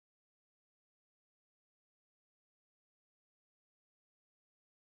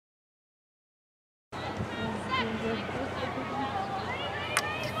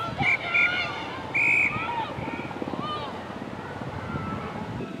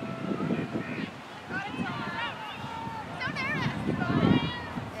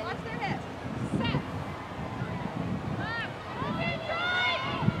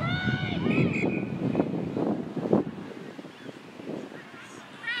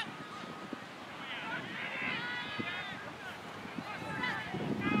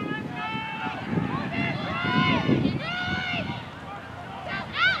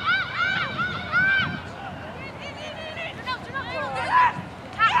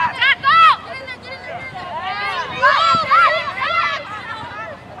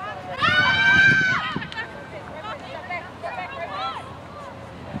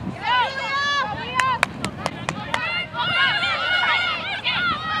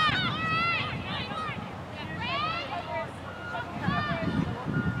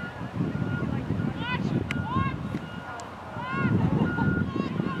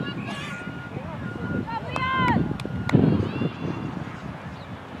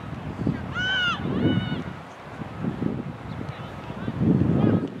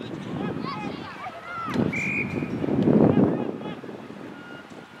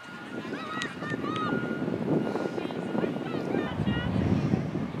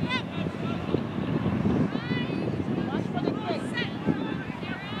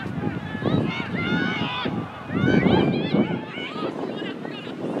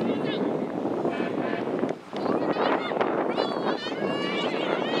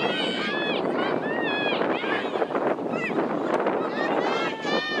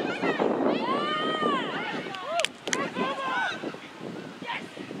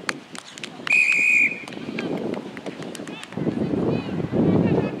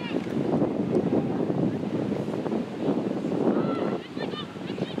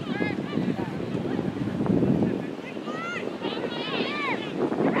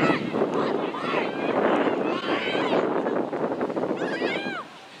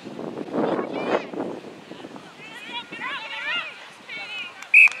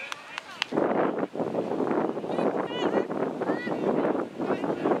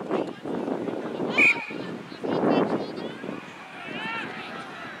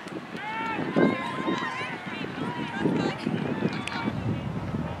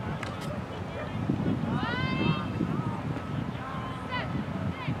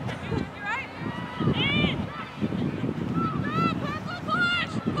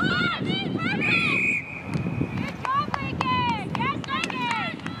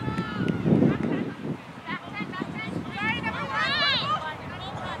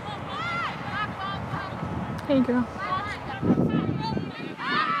Thank you.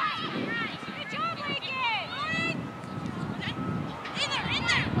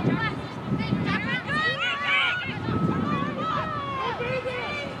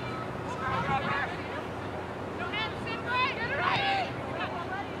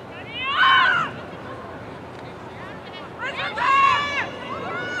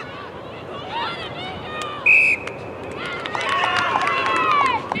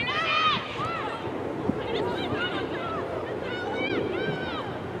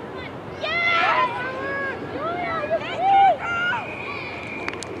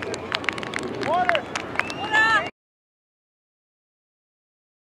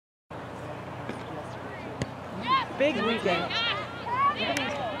 Big weekend.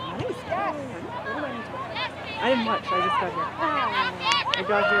 I didn't watch, I just got here. I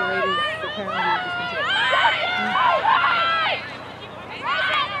got here right as apparently discontinued.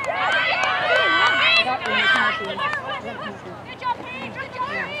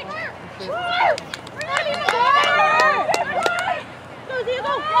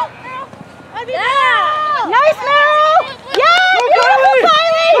 Nice, Meryl! Yeah! Beautiful,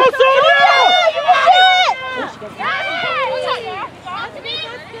 Kylie! Go, Sonia! You got it!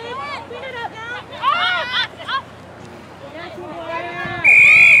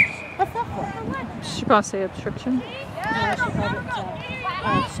 What's that for? She probably say obstruction. No, she called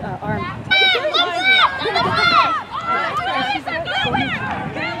it arm.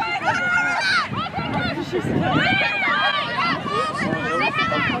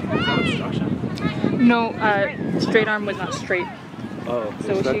 No, straight arm was not straight. Oh,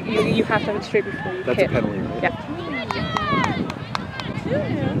 So you have to have it straight before you that's hit. a penalty, right? Yeah.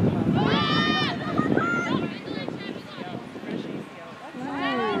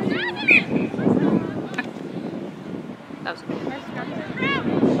 That was good.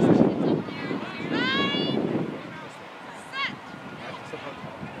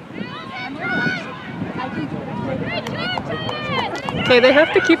 Okay, they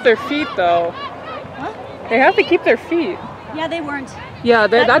have to keep their feet though. Huh? They have to keep their feet. Yeah, they weren't. Yeah,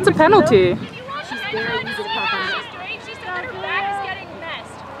 that's a penalty. She's very easy to pop on. She said her back is getting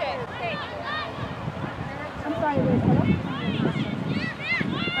messed. Okay. I'm sorry, Liz.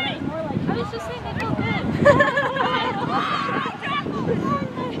 But it's more like I was just saying they feel good.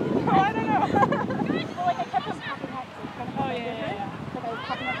 Oh, I don't know. Well, like I kept on popping up. So it's kind of like I was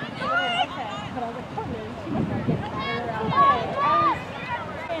popping up and okay. But I was like, oh, really? She must not get better.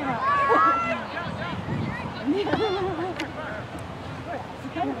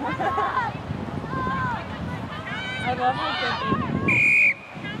 I love how good they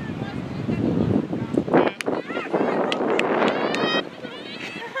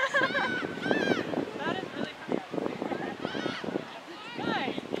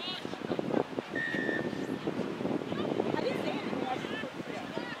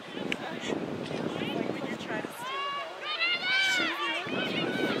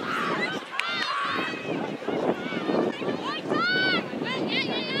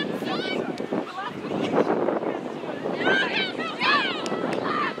Yeah.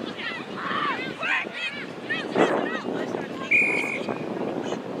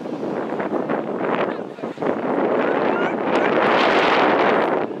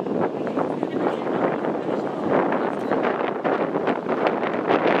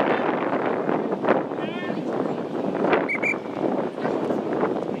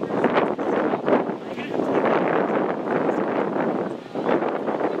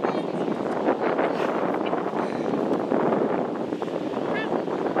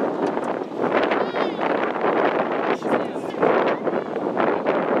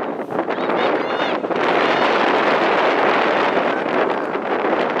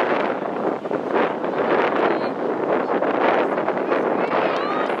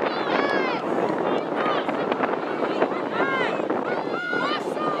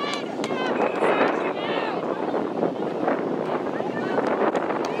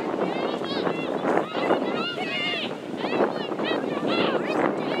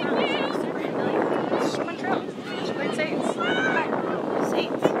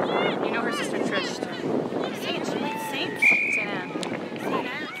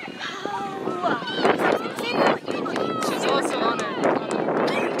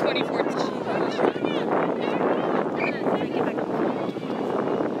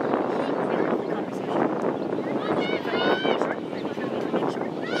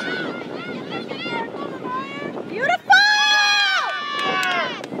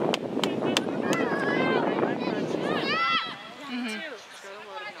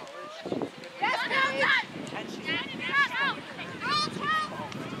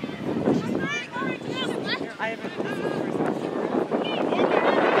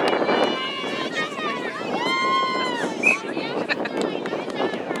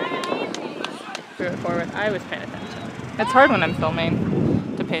 forward. I was paying attention. It's hard when I'm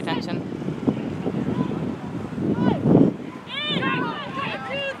filming to pay attention.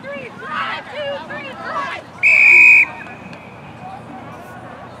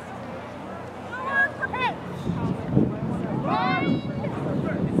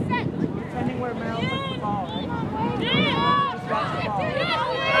 Depending where Meryl puts the ball, right? Just watch the ball.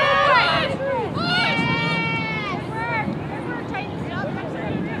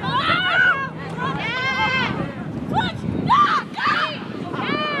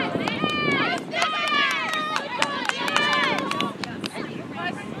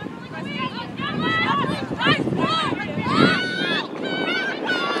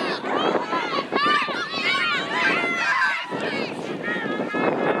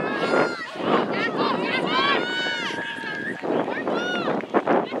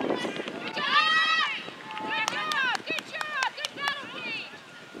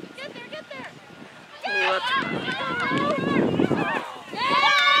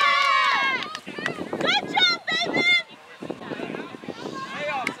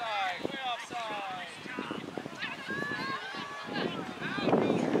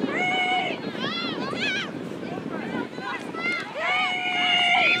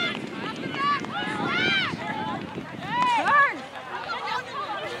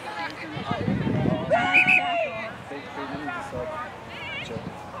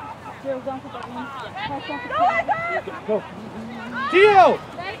 Go. Dio!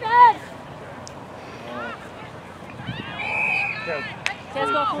 David!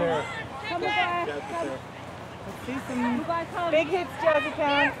 Let's go. Sarah. Come back. Let's see some big hits, Jazzy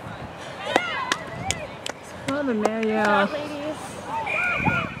Pants. Oh, the man, yeah. Ladies.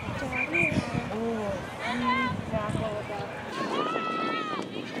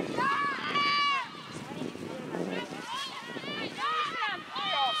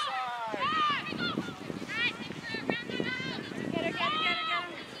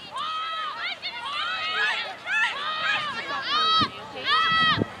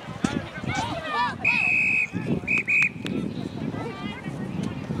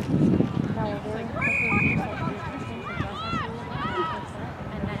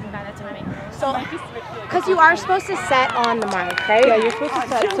 So, because you are supposed to set on the mark, right? Yeah, you're supposed to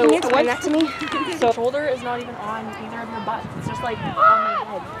set. Can you explain that to me? So shoulder is not even on either of your butts. It's just like on my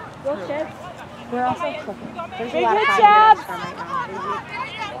head. Go, kids. We're also cooking. There's a Big lot of hit, high Jabs! from right now.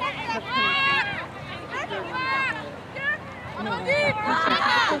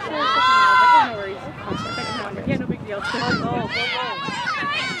 Yeah, no big deal.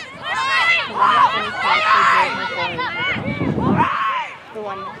 The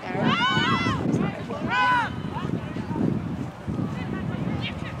one there.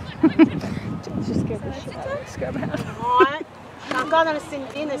 Just scared the shit out of me. Scrub out. I'm gonna sing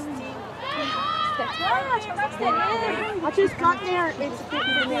in a steam. I just got there.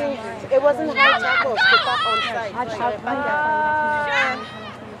 It wasn't high tackles. It got onside.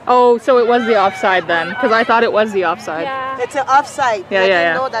 Oh, so it was the offside then? Because I thought it was the offside. Yeah. It's an offside. Yeah, I yeah, didn't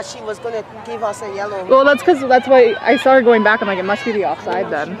yeah. know that she was gonna give us a yellow. Well, that's because that's why I started going back. I'm like, it must be the offside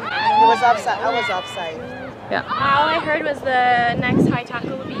then. It was offside. I was offside. Yeah. All I heard was the next high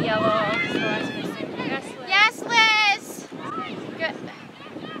tackle would be yellow. So I was going to say yes, Liz. Good.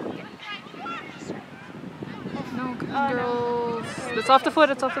 No, come on, girls. It's off the foot.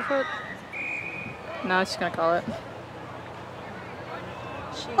 It's off the foot. No, she's gonna call it.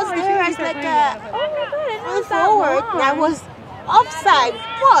 Was there as like a forward that was offside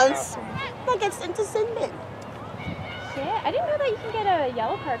once that gets into sin bin. Shit, I didn't know that you can get a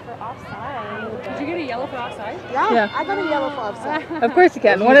yellow card for offside. Did you get a yellow for offside? Yeah, I got a yellow for offside. Of course you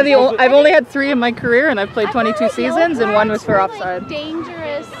can. One of the I've only had 3 in my career, and I've played 22 seasons, and 1 was for offside.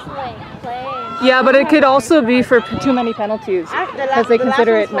 Dangerous, like play. Yeah, but it could also be for too many penalties because they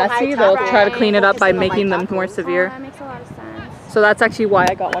consider it messy. They'll try to clean it up by making them more severe. That makes a lot of sense. So that's actually why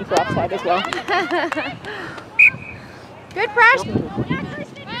I got 1 for offside as well. Good pressure.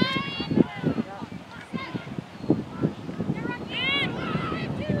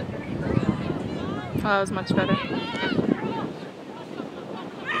 Oh, that was much better.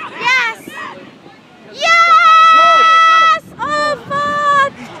 Yes! Yes! Oh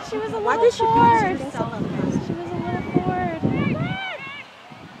fuck! She was a little forward. She was a little forward.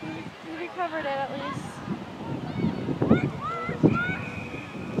 We recovered it at least.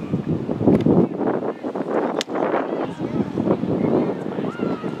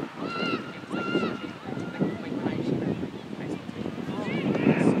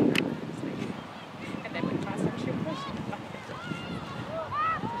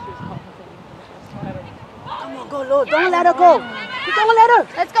 Go low. Don't let her go. Don't let her.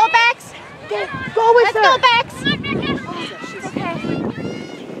 Let's go, Bex! Okay, go with her. Let's go, Bex. Okay.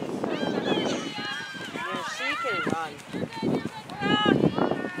 Yeah, she can run.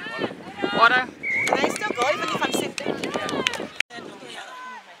 Water. Can I still go even if I'm sitting?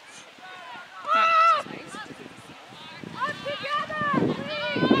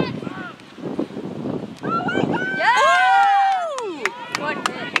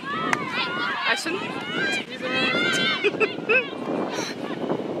 I shouldn't.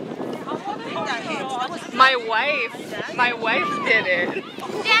 My wife did it.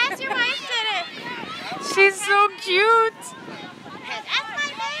 Yes, your wife did it. She's so cute. That's my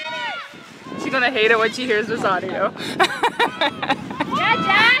baby. She's gonna hate it when she hears this audio. Yeah,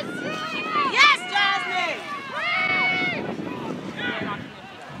 Jazz! Yes, Jasmine.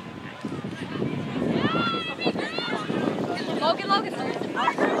 Logan.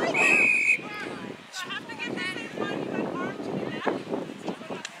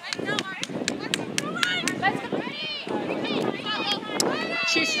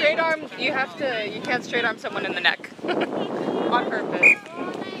 She straight armed. You can't straight arm someone in the neck on purpose.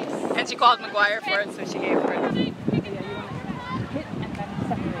 And she called McGuire for it, so she gave her it. Hit and then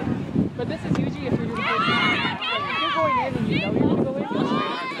separate. But this is usually if you're doing good. If you're going in and you know you're gonna go in, you'll straight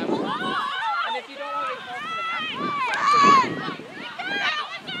arm them. And if you don't want to get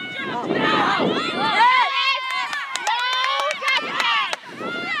close to the neck.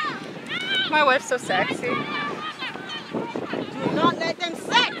 My wife's so sexy. Do not let them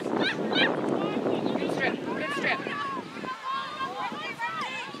sex. Good strip.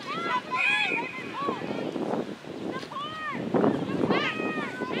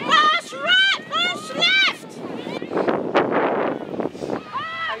 Push right, push left.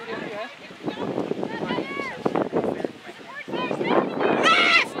 How you doing here?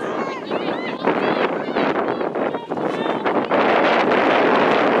 Left.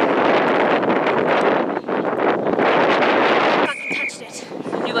 Fucking touched it.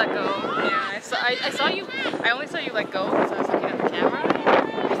 You let go. Yeah, I saw you. I only saw you let go because I was looking at the camera.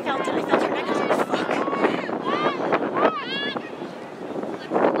 I felt her neck. I was like, fuck.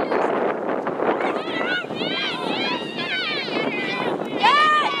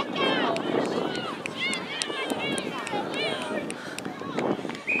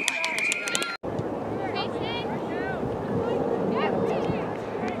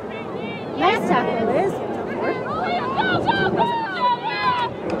 Nice tackle, Liz.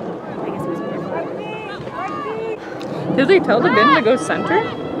 Did they tell the bin to go center?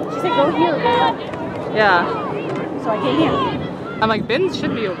 She said go here. Yeah. So I came here. I'm like, bins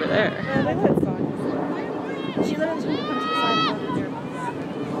should be over there. Yeah, that fits fine. She literally told me to come to the side and go there.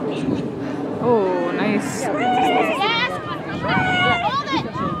 Oh, nice.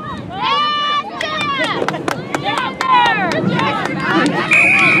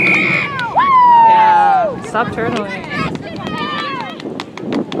 Yeah. Stop turtling.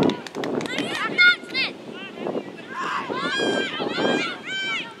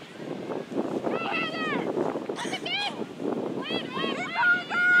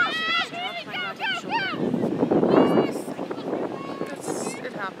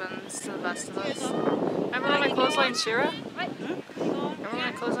 It happens to the best of us. Remember when I clotheslined Shira? Remember when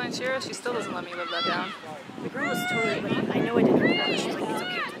I clotheslined Shira? She still doesn't let me live that down. The girl was totally like, I know I didn't hurt her, but she was like, it's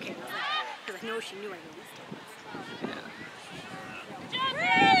okay. Because I know she knew I released it. Yeah.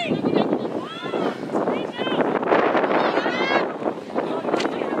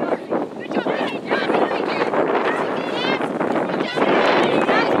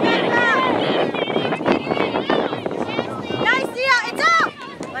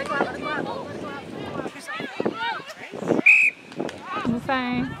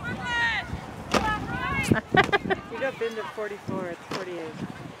 Fine. You got binned at 44, it's 48.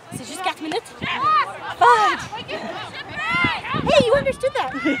 C'est juste 4 minutes? Fudge! Hey, you understood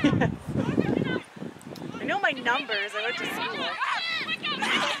that! I know my numbers, I went to school.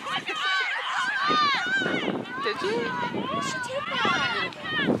 Did you? You should take that.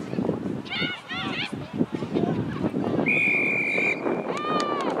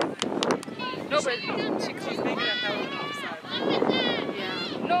 No, but She's making a hell of an offside.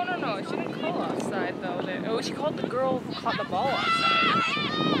 yeah. No. She didn't call offside though. She called the girl who caught the ball offside.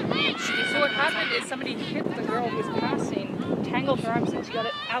 So what happened is somebody hit the girl who was passing, tangled her arms, and she got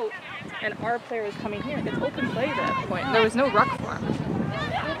it out. And our player was coming here. It's open play at that point. There was no ruck for him.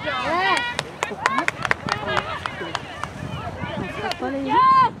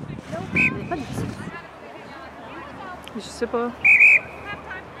 Je sais pas.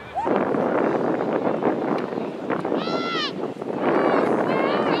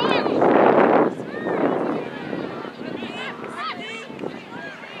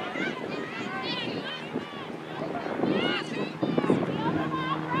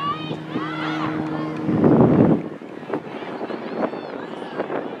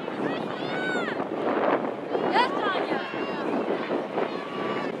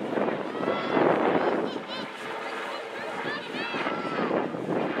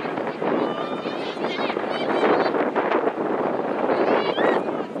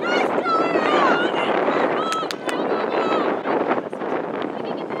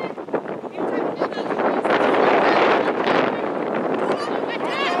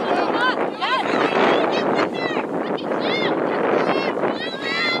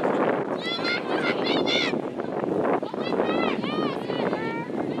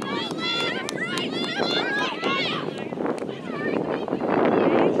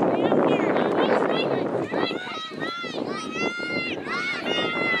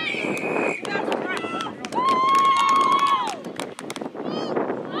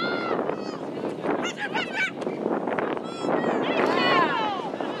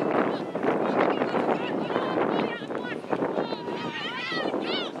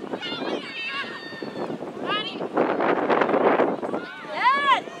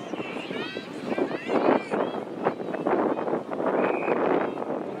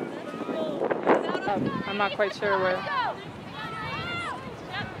 not quite sure where.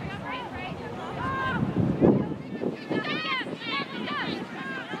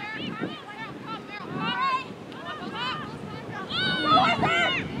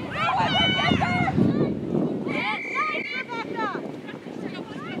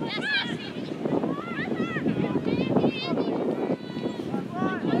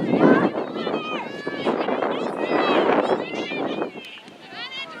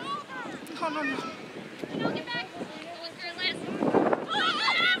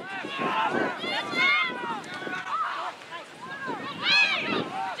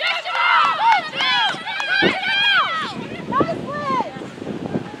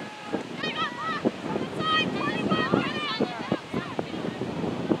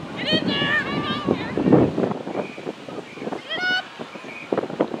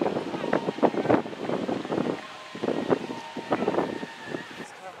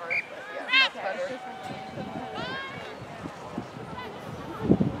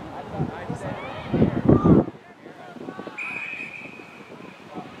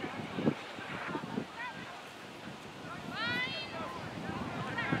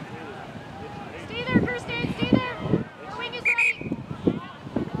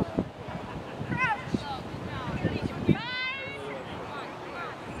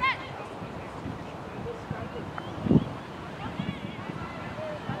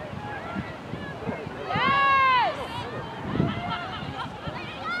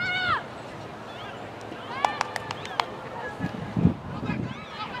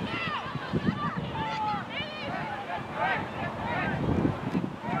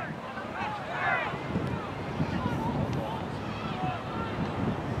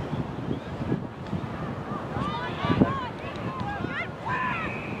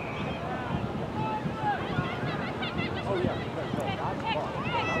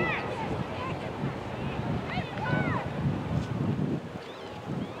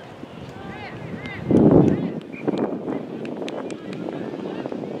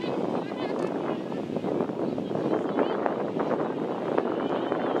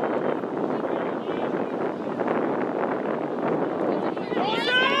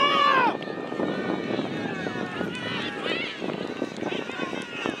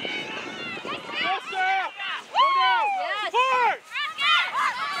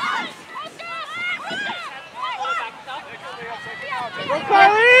 You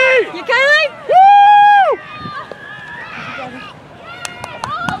Kylie? Woo! Keep going!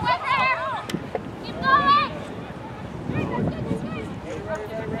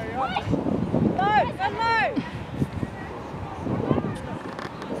 Low, go low!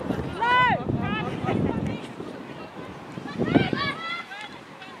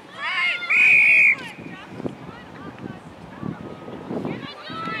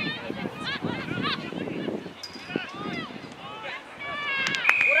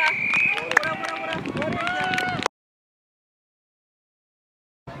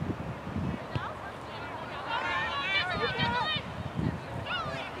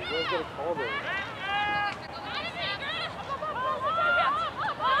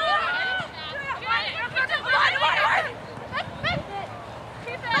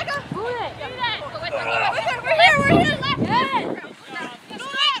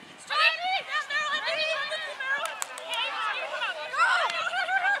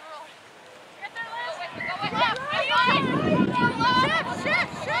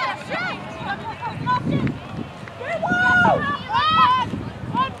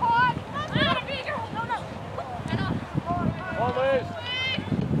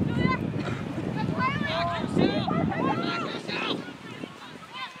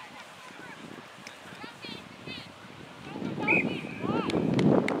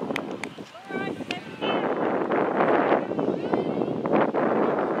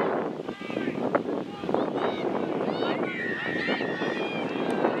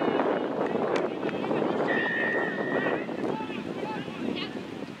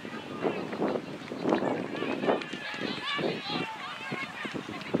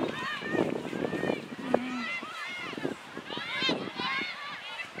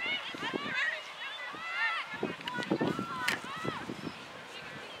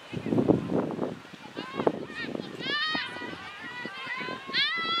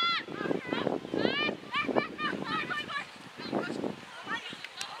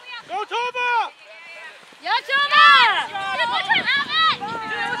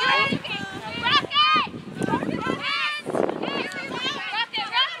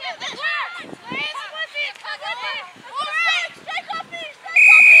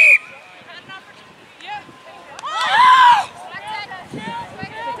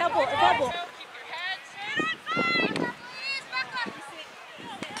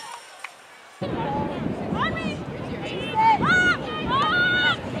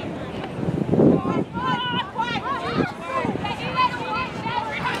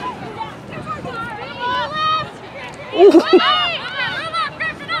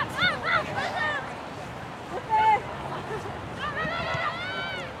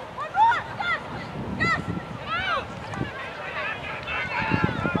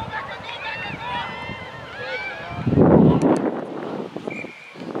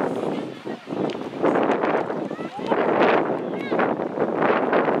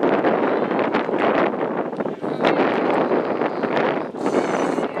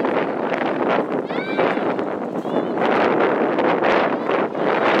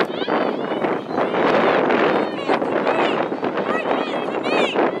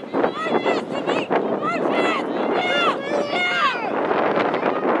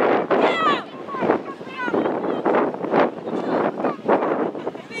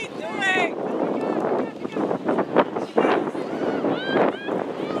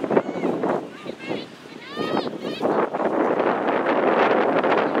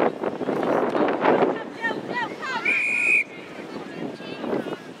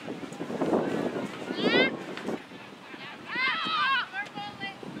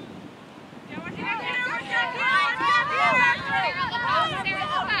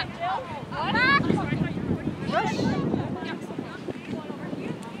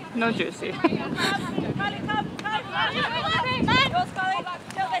 No juicy.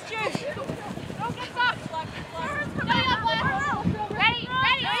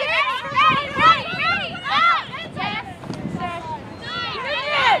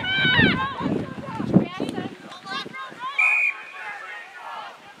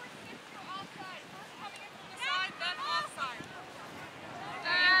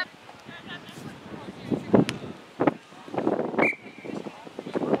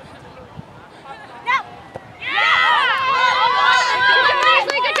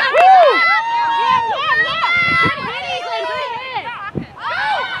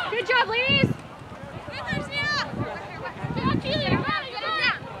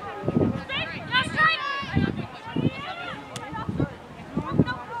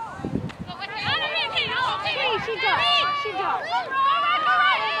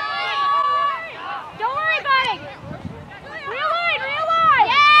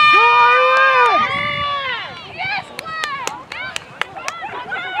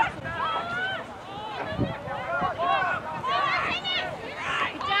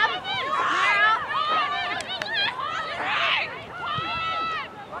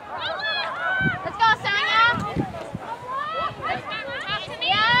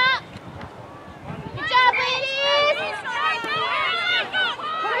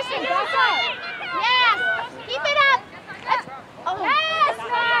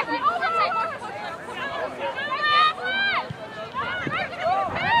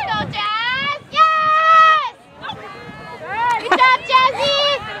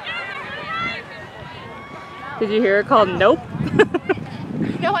 Did you hear her call nope?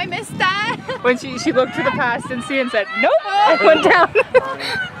 No, I missed that. When she looked to the pass and see and said nope, I went down. Yes!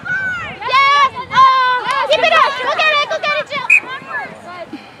 Oh! Keep it up! Go get it! Go get it, Jill!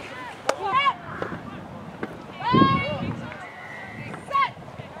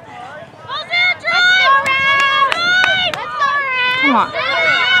 Come on.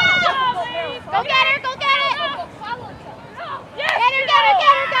 Go get her! Go get it! Get her! Get her!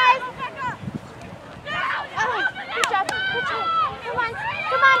 Get her, guys! Oh, good job! Good job! Come on!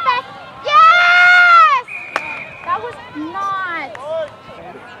 Come on, back! Yes! That was not.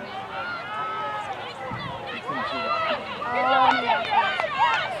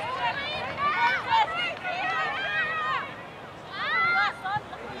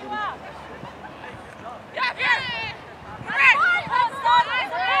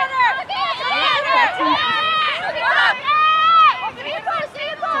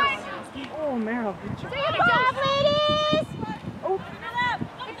 Oh, Meryl, good job. Good job, ladies! Oh.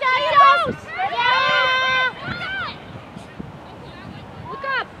 Good job, Jones! Yeah! Look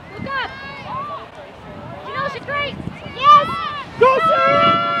up! Look up! You know she's great! Yes! Go,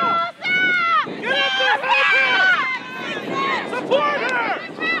 Sarah! Go, Get up there, Sarah! Support her!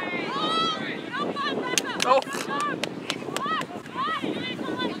 Oh.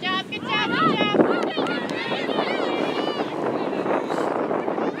 Good job, good job, good job!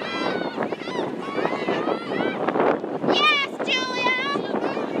 Yes, Julia!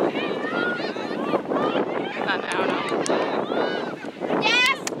 Not now, no.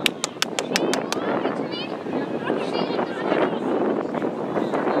 Yes!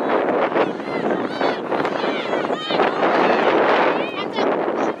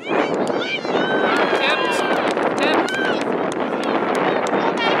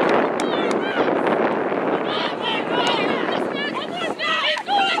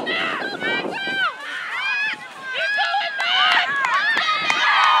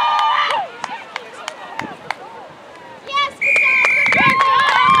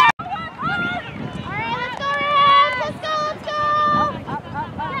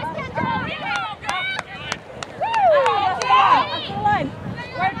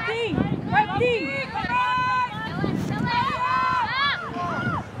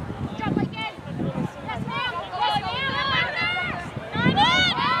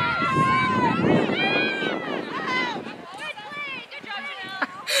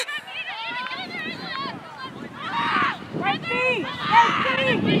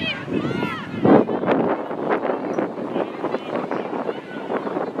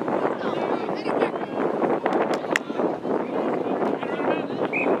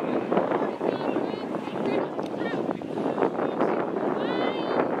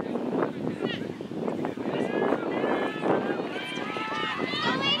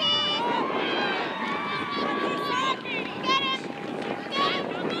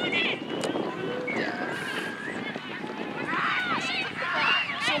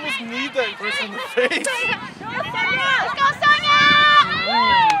 Need that person in the face. Let's go, Sonia!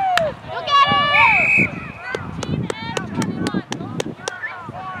 Go get her!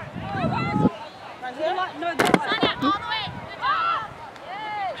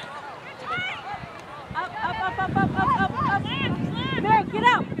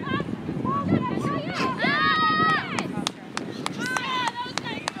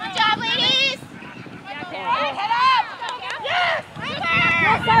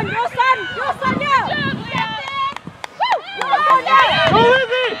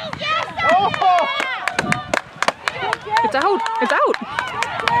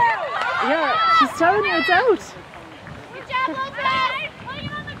 telling you, it's out. Good job, Lopez! Putting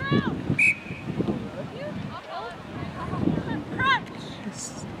him on the ground! Crunch!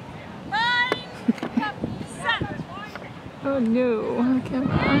 Set! Oh no,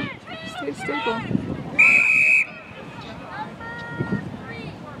 camera. Stay stable.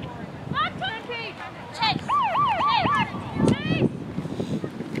 Chase!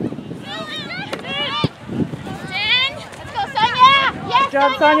 Let's go, Sonia! Yes, Good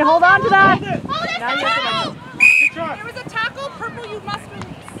job, Sonia. Hold on to that. Hold it, Now you have to let go. Good try. There was a tackle, purple, you must win.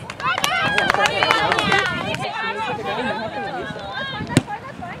 Good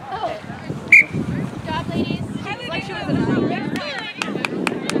job, ladies. Like she was in a room.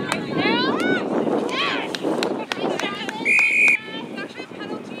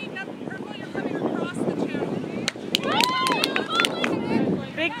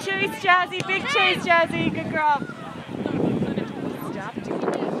 Big chase, Jazzy. Big chase, Jazzy. Good girl.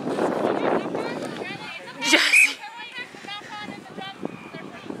 Jazzy.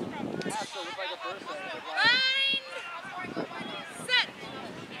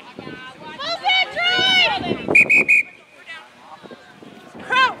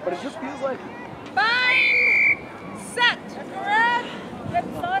 But it just feels like Set!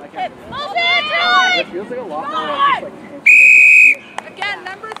 it feels like a lot more just Again,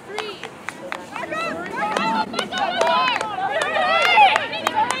 number 3.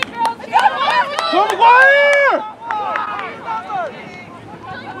 Go McGuire!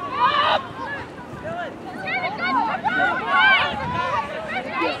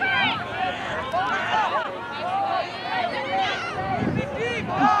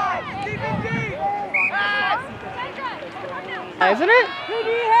 Isn't it?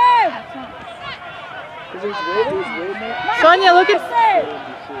 There's way more. Sonia, look at.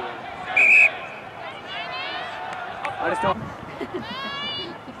 I just don't.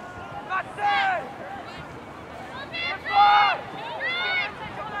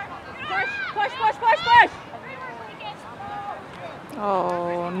 Push!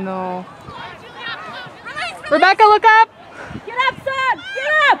 Oh no. Rebecca, look up. Get up, son! Get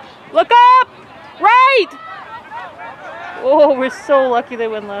up! Look up. Right. Oh, we're so lucky they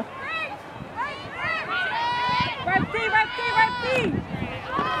went left. Right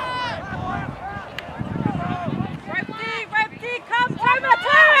D! Come! Time to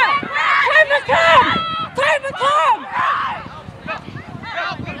come!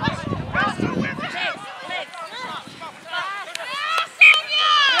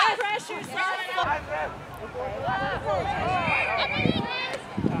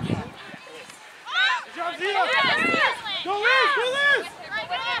 Good job, Zia! Go Liz! Go Liz!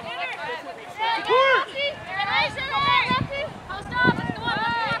 Support!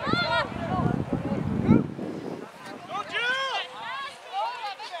 Go Jill!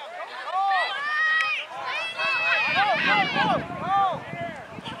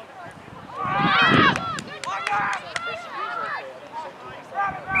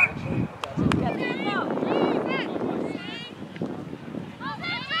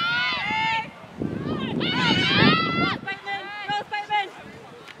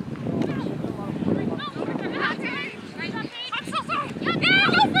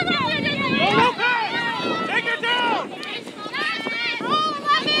 Take her down!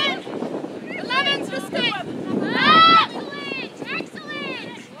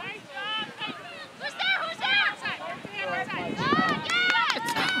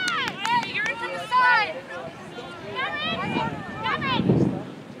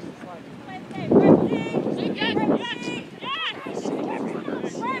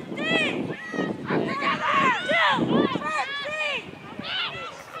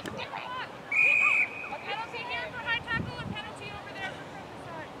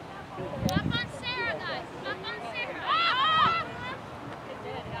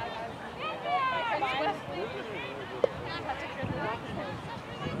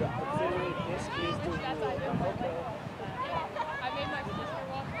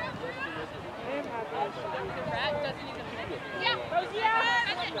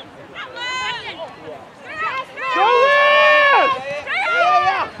 Go Liz!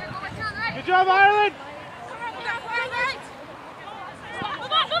 Good job, Ireland!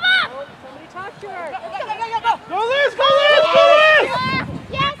 Go Liz! Go Liz! Go Liz!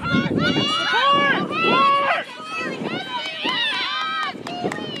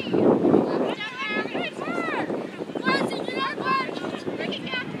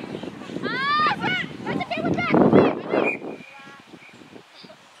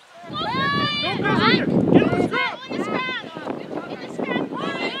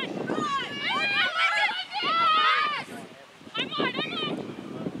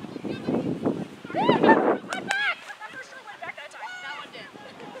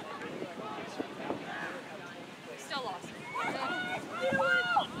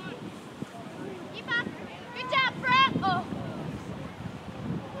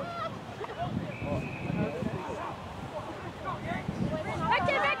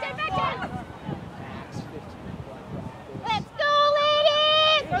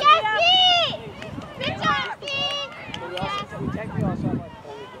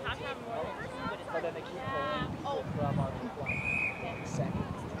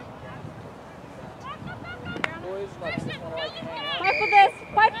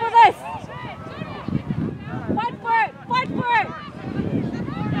 Fight for this! Fight for it! Fight for it!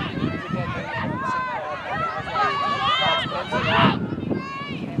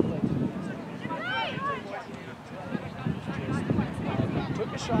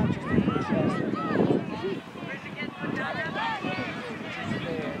 Took a shot.